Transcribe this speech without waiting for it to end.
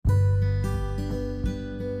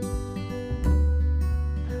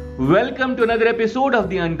Welcome to another episode of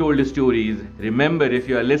the Untold Stories. Remember, if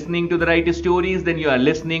you are listening to the right stories, then you are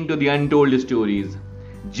listening to the Untold Stories.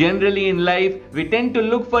 Generally in life, we tend to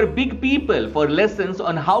look for big people for lessons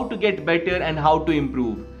on how to get better and how to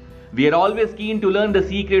improve. We are always keen to learn the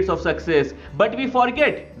secrets of success, but we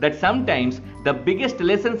forget that sometimes the biggest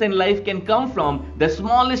lessons in life can come from the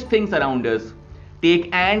smallest things around us.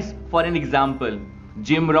 Take ants for an example.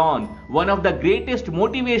 Jim Rohn, one of the greatest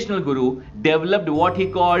motivational guru, developed what he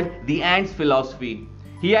called the ants philosophy.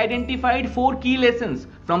 He identified 4 key lessons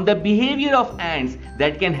from the behavior of ants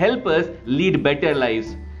that can help us lead better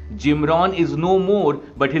lives. Jim Rohn is no more,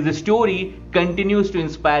 but his story continues to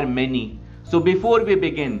inspire many. So before we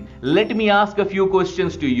begin, let me ask a few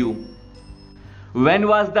questions to you. When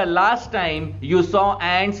was the last time you saw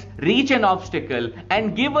ants reach an obstacle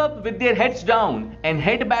and give up with their heads down and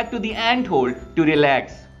head back to the ant hole to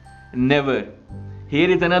relax? Never. Here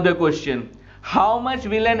is another question. How much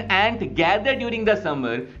will an ant gather during the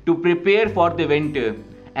summer to prepare for the winter?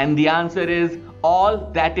 And the answer is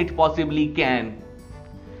all that it possibly can.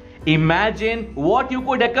 Imagine what you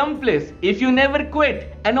could accomplish if you never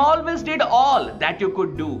quit and always did all that you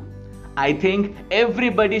could do. I think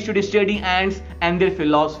everybody should study ants and their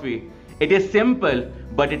philosophy. It is simple,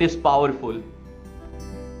 but it is powerful.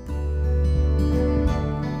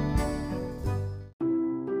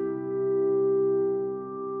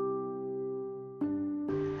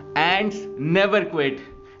 Ants never quit.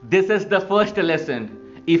 This is the first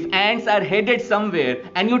lesson. If ants are headed somewhere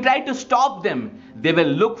and you try to stop them, they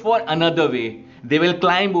will look for another way. They will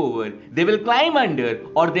climb over, they will climb under,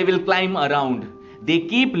 or they will climb around. They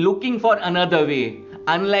keep looking for another way.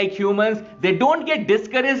 Unlike humans, they don't get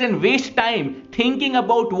discouraged and waste time thinking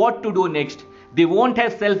about what to do next. They won't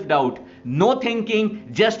have self-doubt. No thinking,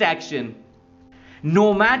 just action.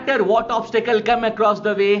 No matter what obstacle come across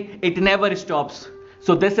the way, it never stops.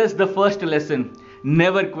 So this is the first lesson.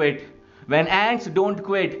 Never quit. When ants don't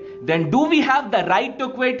quit, then do we have the right to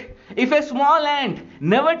quit? If a small ant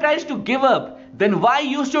never tries to give up, then why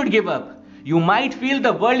you should give up? You might feel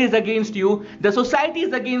the world is against you, the society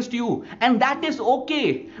is against you, and that is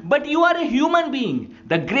okay. But you are a human being,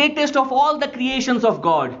 the greatest of all the creations of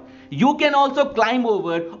God. You can also climb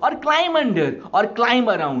over, or climb under, or climb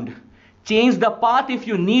around. Change the path if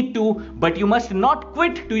you need to, but you must not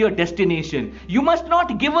quit to your destination. You must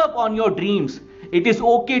not give up on your dreams. It is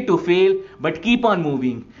okay to fail, but keep on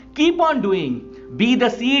moving. Keep on doing. Be the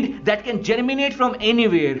seed that can germinate from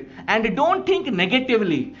anywhere. And don't think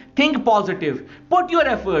negatively. Think positive. Put your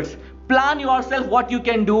efforts. Plan yourself what you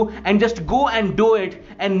can do and just go and do it.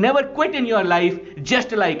 And never quit in your life,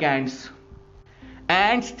 just like ants.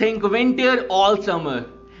 Ants think winter all summer.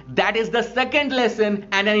 That is the second lesson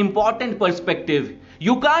and an important perspective.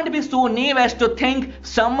 You can't be so naive as to think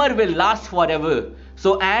summer will last forever.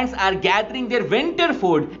 So ants are gathering their winter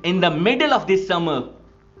food in the middle of this summer.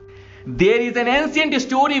 There is an ancient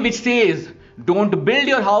story which says, don't build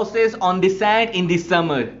your houses on the sand in the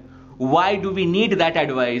summer. Why do we need that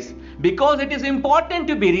advice? Because it is important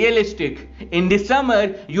to be realistic. In the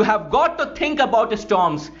summer, you have got to think about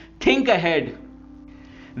storms. Think ahead.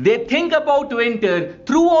 They think about winter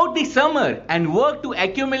throughout the summer and work to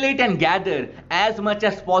accumulate and gather as much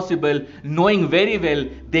as possible, knowing very well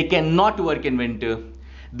they cannot work in winter.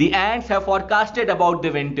 The ants have forecasted about the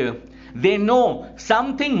winter. They know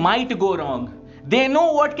something might go wrong. They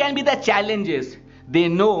know what can be the challenges. They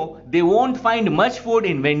know they won't find much food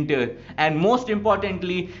in winter. And most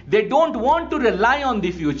importantly, they don't want to rely on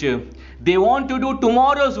the future. They want to do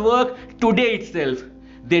tomorrow's work today itself.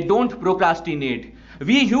 They don't procrastinate.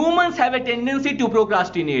 We humans have a tendency to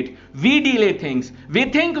procrastinate. We delay things.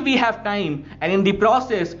 We think we have time. And in the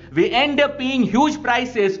process, we end up paying huge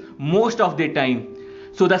prices most of the time.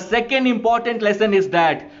 So the second important lesson is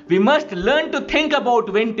that we must learn to think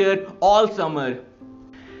about winter all summer.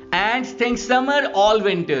 Ants think summer all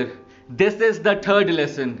winter. This is the third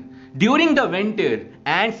lesson. During the winter,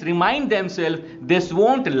 ants remind themselves this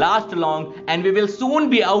won't last long and we will soon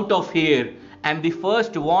be out of here. And the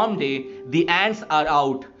first warm day, the ants are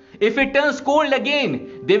out. If it turns cold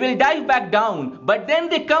again, they will dive back down. But then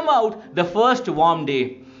they come out the first warm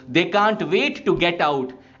day. They can't wait to get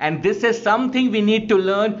out. And this is something we need to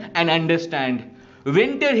learn and understand.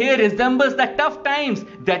 Winter here resembles the tough times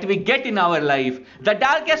that we get in our life, the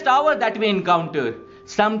darkest hour that we encounter.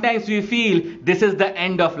 Sometimes we feel this is the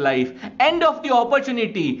end of life, end of the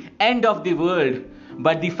opportunity, end of the world.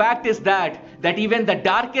 But the fact is that even the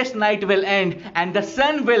darkest night will end and the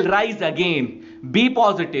sun will rise again. Be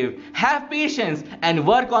positive, have patience and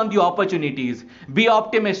work on the opportunities. Be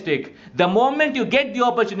optimistic. The moment you get the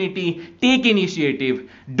opportunity, take initiative.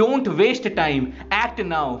 Don't waste time. Act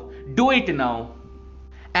now. Do it now.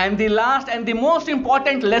 And the last and the most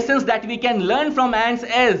important lessons that we can learn from ants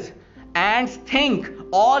is, ants think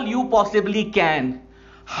all you possibly can.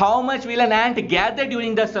 How much will an ant gather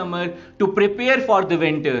during the summer to prepare for the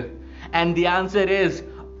winter? And the answer is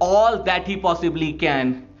all that he possibly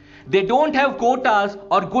can. They don't have quotas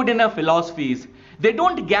or good enough philosophies. They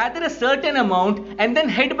don't gather a certain amount and then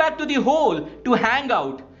head back to the hole to hang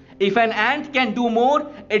out. If an ant can do more,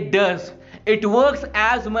 it does. It works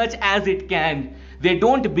as much as it can. They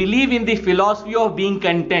don't believe in the philosophy of being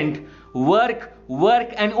content. Work,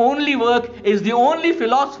 work, and only work is the only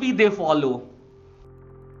philosophy they follow.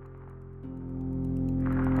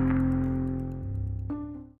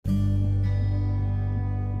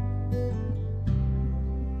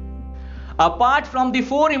 Apart from the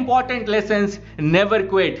 4 important lessons, never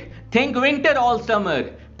quit. Think winter all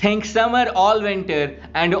summer. Think summer all winter,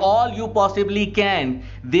 and all you possibly can.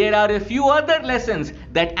 There are a few other lessons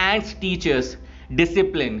that ants teach us.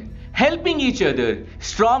 Discipline, helping each other,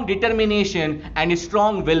 strong determination, and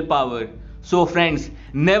strong willpower. So friends,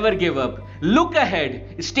 never give up. Look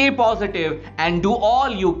ahead, stay positive, and do all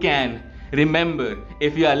you can. Remember,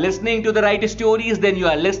 if you are listening to the right stories, then you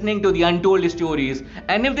are listening to the untold stories.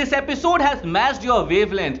 And if this episode has matched your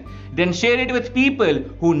wavelength, then share it with people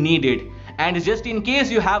who need it. And just in case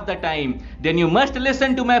you have the time, then you must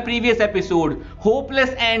listen to my previous episode, Hopeless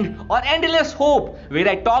End or Endless Hope, where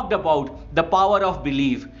I talked about the power of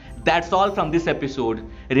belief. That's all from this episode.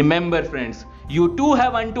 Remember friends, you too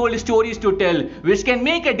have untold stories to tell which can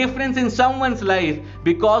make a difference in someone's life,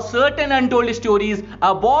 because certain untold stories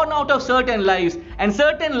are born out of certain lives and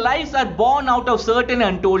certain lives are born out of certain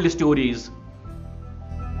untold stories.